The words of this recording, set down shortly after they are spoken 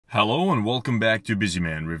Hello and welcome back to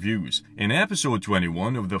Busyman Reviews. In episode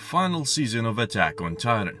 21 of the final season of Attack on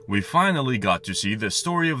Titan, we finally got to see the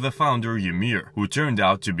story of the founder Ymir, who turned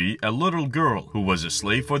out to be a little girl who was a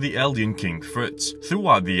slave for the Eldian king Fritz.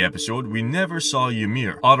 Throughout the episode, we never saw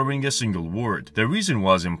Ymir uttering a single word. The reason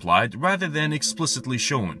was implied rather than explicitly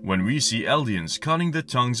shown when we see Eldians cutting the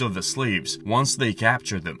tongues of the slaves once they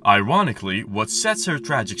capture them. Ironically, what sets her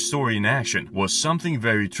tragic story in action was something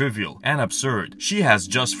very trivial and absurd. She has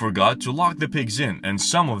just forgot to lock the pigs in and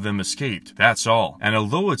some of them escaped, that's all. And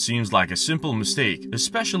although it seems like a simple mistake,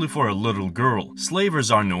 especially for a little girl, slavers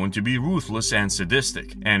are known to be ruthless and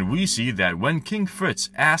sadistic, and we see that when King Fritz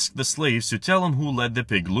asked the slaves to tell him who let the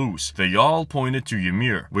pig loose, they all pointed to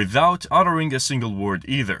Ymir, without uttering a single word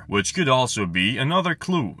either, which could also be another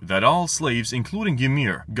clue that all slaves, including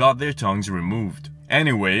Ymir, got their tongues removed.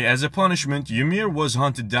 Anyway, as a punishment, Ymir was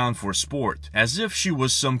hunted down for sport, as if she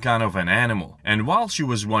was some kind of an animal, and while she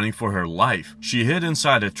was running for her life, she hid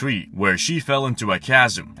inside a tree, where she fell into a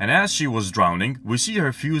chasm, and as she was drowning, we see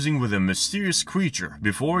her fusing with a mysterious creature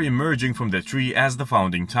before emerging from the tree as the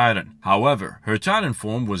founding Titan. However, her Titan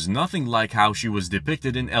form was nothing like how she was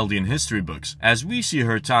depicted in Eldian history books, as we see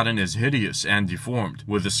her Titan is hideous and deformed,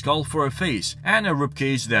 with a skull for a face and a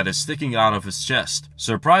ribcage that is sticking out of his chest.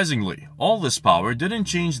 Surprisingly, all this power didn't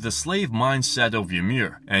change the slave mindset of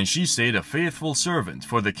Ymir, and she stayed a faithful servant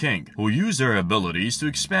for the king, who used her abilities to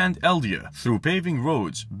expand Eldia through paving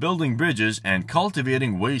roads, building bridges, and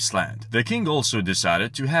cultivating wasteland. The king also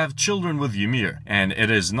decided to have children with Ymir, and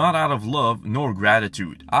it is not out of love nor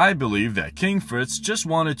gratitude. I believe that King Fritz just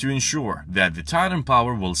wanted to ensure that the Titan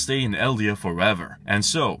power will stay in Eldia forever. And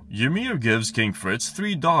so, Ymir gives King Fritz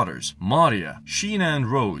 3 daughters, Maria, Sheena, and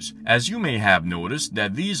Rose. As you may have noticed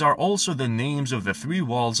that these are also the names of the 3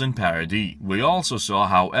 walls in Paradis. We also saw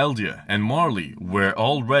how Eldia and Marley were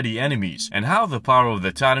already enemies, and how the power of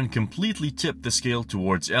the Titan completely tipped the scale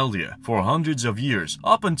towards Eldia for hundreds of years,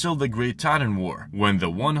 up until the Great Titan War, when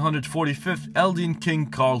the 145th Eldian king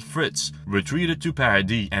Karl Fritz retreated to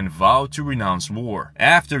Paradis and vowed to renounce war.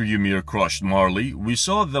 After Ymir crushed Marley, we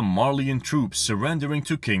saw the Marleyan troops surrendering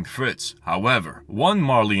to King Fritz. However, one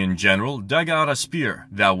Marleyan general dug out a spear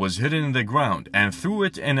that was hidden in the ground and threw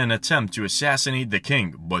it in an attempt to assassinate the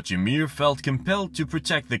king, but Ymir felt compelled to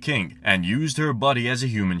protect the king and used her body as a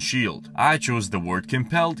human shield. I chose the word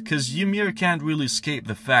compelled cause Ymir can't really escape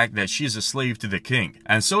the fact that she's a slave to the king,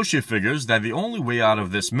 and so she figures that the only way out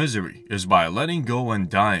of this misery is by letting go and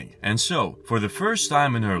dying. And so, for the first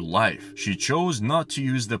time in her life, she chose not to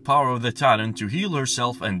use the power of the Titan to heal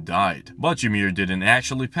herself and died. But Ymir didn't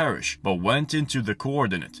actually perish, but went into the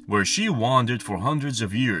Coordinate, where she wandered for hundreds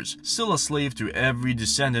of years, still a slave to every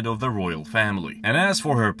descendant of the royal family. And as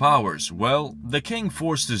for her powers, well, the king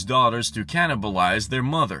forced his daughters to cannibalize their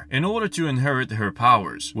mother in order to inherit her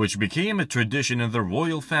powers, which became a tradition in the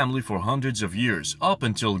royal family for hundreds of years, up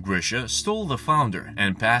until Grisha stole the founder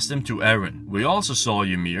and passed him to Eren. We also saw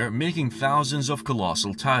Ymir making thousands of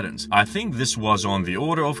colossal titans. I think this was on the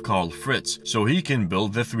order of Karl Fritz, so he can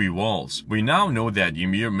build the 3 walls. We now know that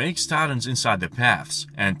Ymir makes titans inside the paths,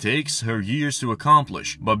 and takes her years to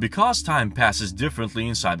accomplish, but because time passes differently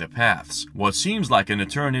inside the paths, what seems like an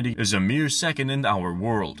eternity is a mere second in our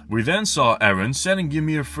world. We then saw Eren setting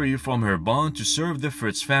Ymir free from her bond to serve the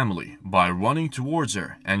Fritz family by running towards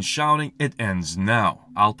her and shouting, "It ends now.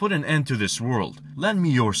 I'll put an end to this world. Lend me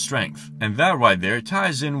your strength." And that right there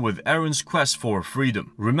ties in with Eren's quest for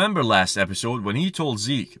freedom. Remember last episode when he told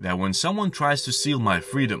Zeke that when someone tries to steal my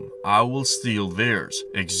freedom, I will steal theirs.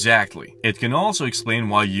 Exactly. It can also explain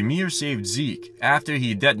why Ymir saved Zeke after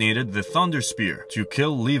he detonated the Thunder Spear to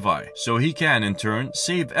kill Levi, so he can in turn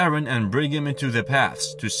save Eren and bring him into the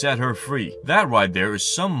paths to set her free. That right there is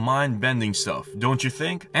some mind-bending stuff, don't you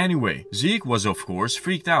think? Anyway, Zeke was of course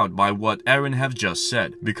freaked out by what Eren have just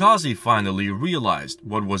said, because he finally realized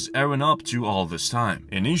what was Eren up to all this time,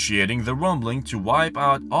 initiating the rumbling to wipe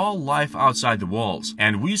out all life outside the walls.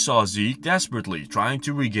 And we saw Zeke desperately trying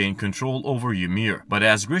to regain control over Ymir, but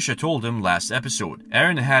as Grisha told him last episode,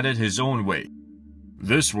 Eren had it his own way.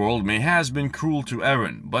 This world may has been cruel to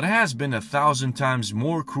Eren, but has been 1,000 times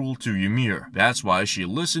more cruel to Ymir. That's why she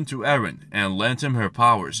listened to Eren and lent him her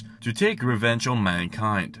powers to take revenge on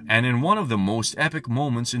mankind. And in one of the most epic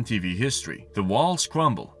moments in TV history, the walls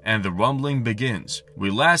crumble and the rumbling begins. We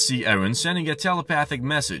last see Eren sending a telepathic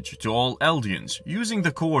message to all Eldians, using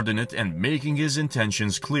the coordinate and making his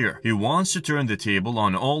intentions clear. He wants to turn the table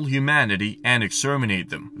on all humanity and exterminate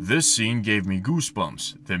them. This scene gave me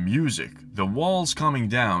goosebumps. The music, the walls coming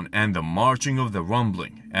down, and the marching of the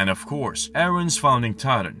rumbling. And of course, Eren's founding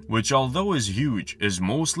titan, which although is huge, is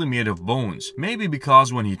mostly made of bones, maybe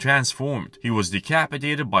because when he transformed, he was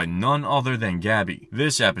decapitated by none other than Gabi.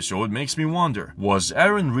 This episode makes me wonder, was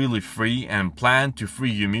Eren really free and planned to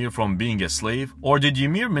free Ymir from being a slave? Or did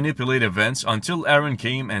Ymir manipulate events until Eren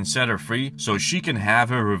came and set her free so she can have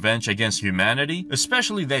her revenge against humanity?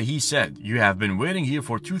 Especially that he said, "You have been waiting here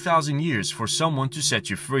for 2000 years for someone to set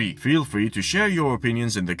you free." Feel free to share your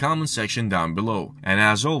opinions in the comment section down below. And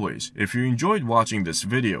as always, if you enjoyed watching this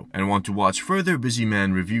video and want to watch further Busy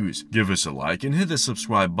Man reviews, give us a like and hit the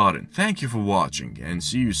subscribe button. Thank you for watching, and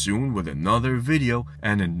see you soon with another video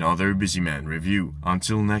and another Busy Man review.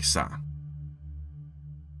 Until next time.